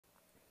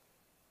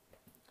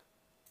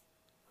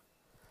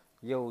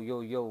Yo,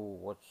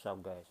 what's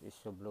up guys? It's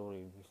so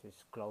blurry,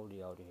 it's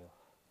cloudy out here.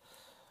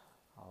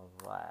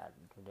 Alright,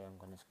 today I'm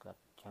gonna scratch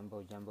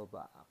Jumbo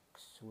box.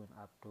 Went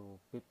up to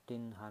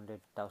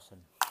 1500,000.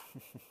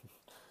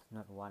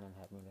 Not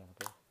 1.5 million,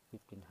 okay?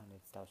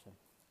 1500,000.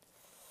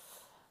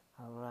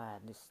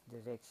 Alright, this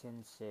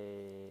direction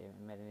say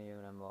menu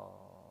number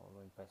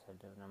when press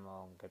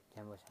number get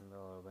Jumbo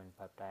when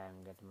 5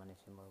 times get money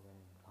symbol when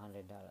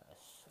 $100.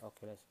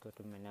 Okay, let's go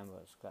to my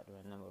numbers. Scratch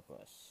my number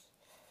first.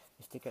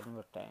 It's ticket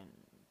number 10.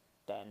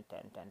 10,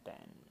 10, 10, 10.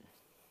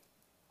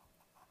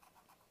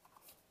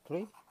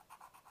 3,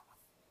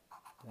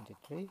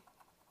 23,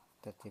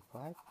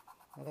 35.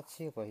 Let's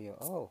see over here.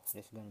 Oh,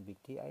 there's gonna be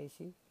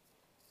TIC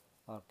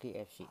or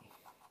KFC.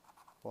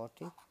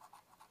 40,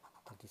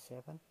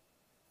 37,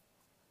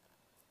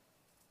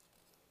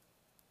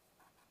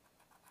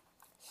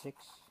 6,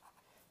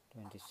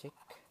 26,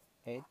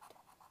 8,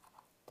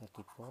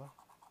 34,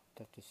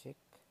 36,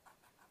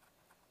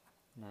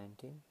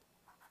 19,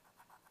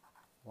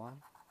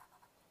 1,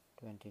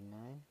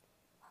 29,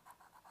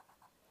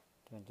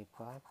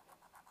 25,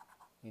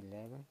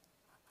 11,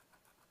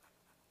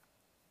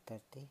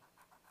 30,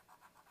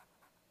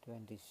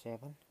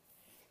 27,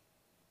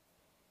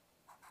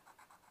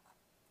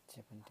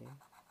 17.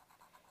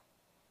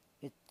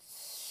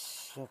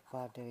 It's so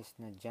far there is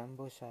no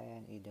jumbo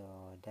sign, either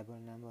double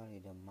number,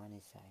 either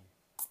money sign.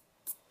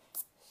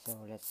 So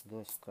let's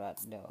go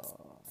scratch the.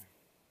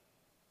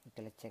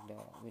 Okay, let's check the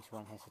which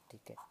one has a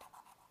ticket.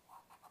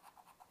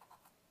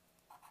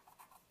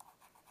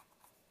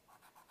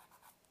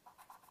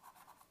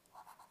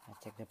 I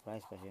check the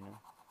price first, you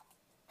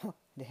know.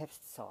 They have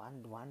 $1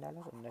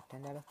 on the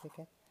 $10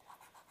 ticket.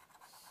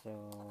 So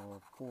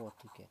poor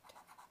ticket,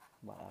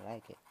 but I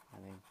like it. I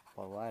mean,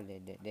 for a while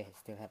they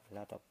still have a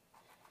lot of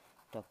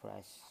top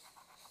price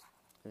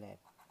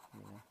left,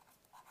 you know.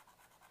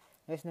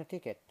 There's no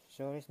ticket,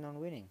 so it's not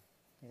winning,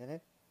 isn't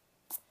it?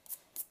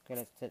 Okay,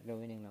 let's set the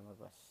winning number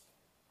first.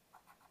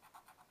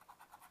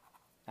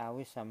 I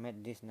wish I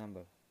made this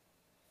number,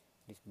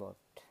 this board,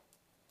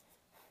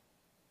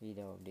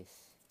 either of this.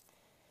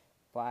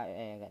 5,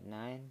 I got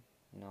 9,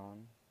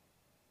 none.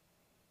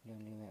 You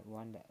only have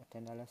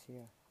 $10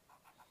 here.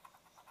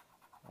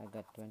 I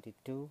got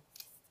 22,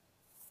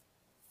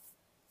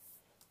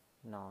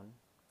 none.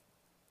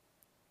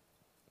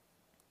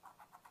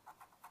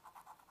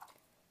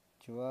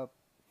 12,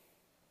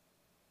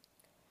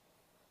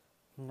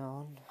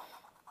 none.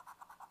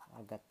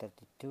 I got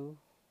 32,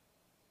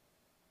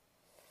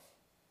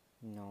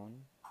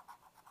 none.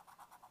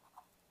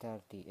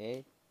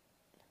 38,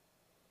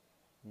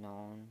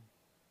 none.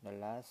 The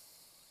last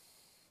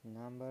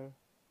number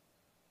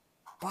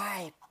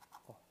 5.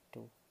 Oh,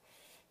 2.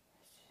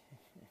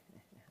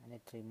 I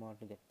need 3 more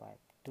to get 5.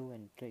 2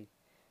 and 3,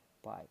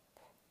 5.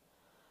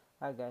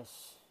 Alright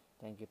guys,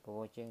 thank you for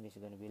watching. This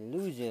is gonna be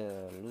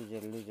loser.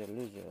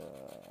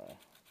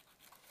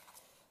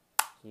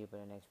 See you for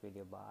the next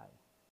video. Bye.